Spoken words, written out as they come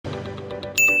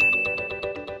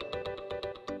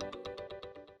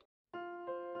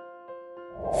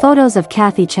Photos of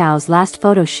Kathy Chow's last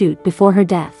photo shoot before her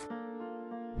death.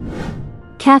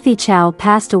 Kathy Chow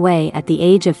passed away at the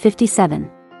age of 57.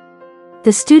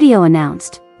 The studio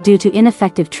announced, due to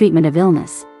ineffective treatment of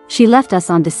illness, she left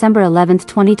us on December 11,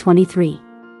 2023.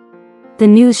 The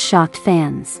news shocked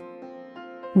fans.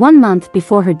 1 month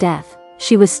before her death,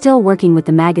 she was still working with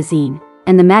the magazine,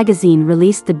 and the magazine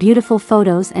released the beautiful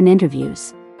photos and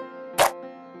interviews.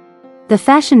 The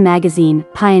fashion magazine,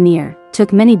 Pioneer,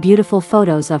 took many beautiful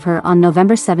photos of her on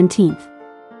November 17.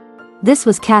 This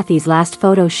was Kathy's last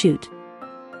photo shoot.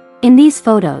 In these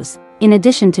photos, in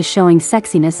addition to showing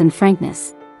sexiness and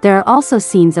frankness, there are also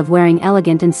scenes of wearing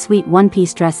elegant and sweet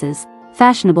one-piece dresses,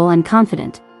 fashionable and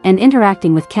confident, and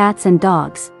interacting with cats and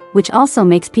dogs, which also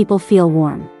makes people feel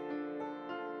warm.